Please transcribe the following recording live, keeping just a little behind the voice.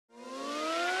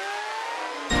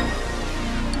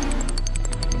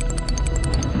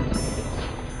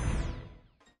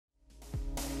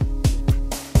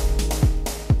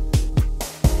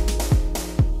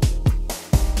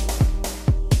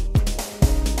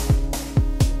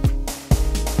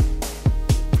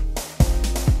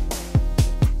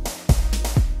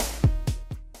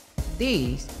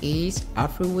This is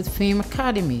Afriwood Film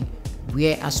Academy,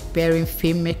 where aspiring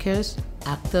filmmakers,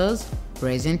 actors,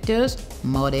 presenters,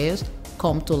 models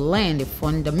come to learn the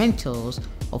fundamentals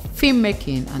of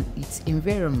filmmaking and its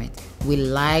environment with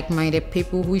like-minded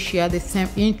people who share the same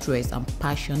interest and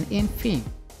passion in film.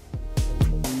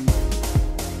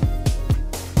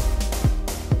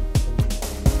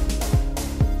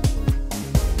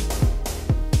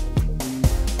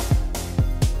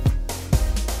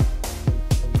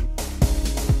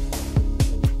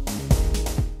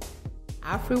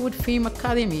 Afriwood Film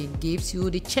Academy gives you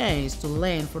the chance to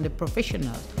learn from the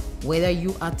professionals, whether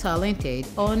you are talented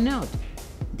or not.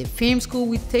 The film school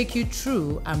will take you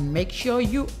through and make sure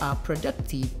you are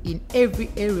productive in every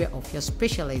area of your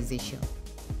specialization.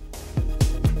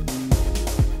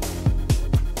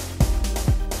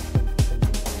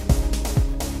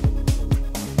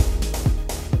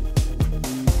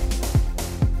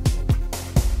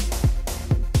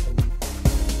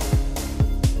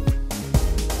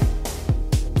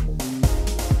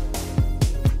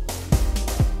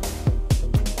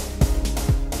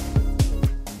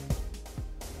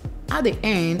 At the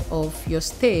end of your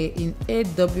stay in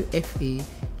AWFA,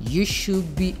 you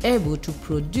should be able to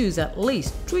produce at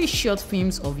least 3 short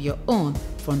films of your own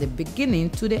from the beginning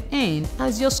to the end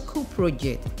as your school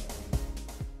project.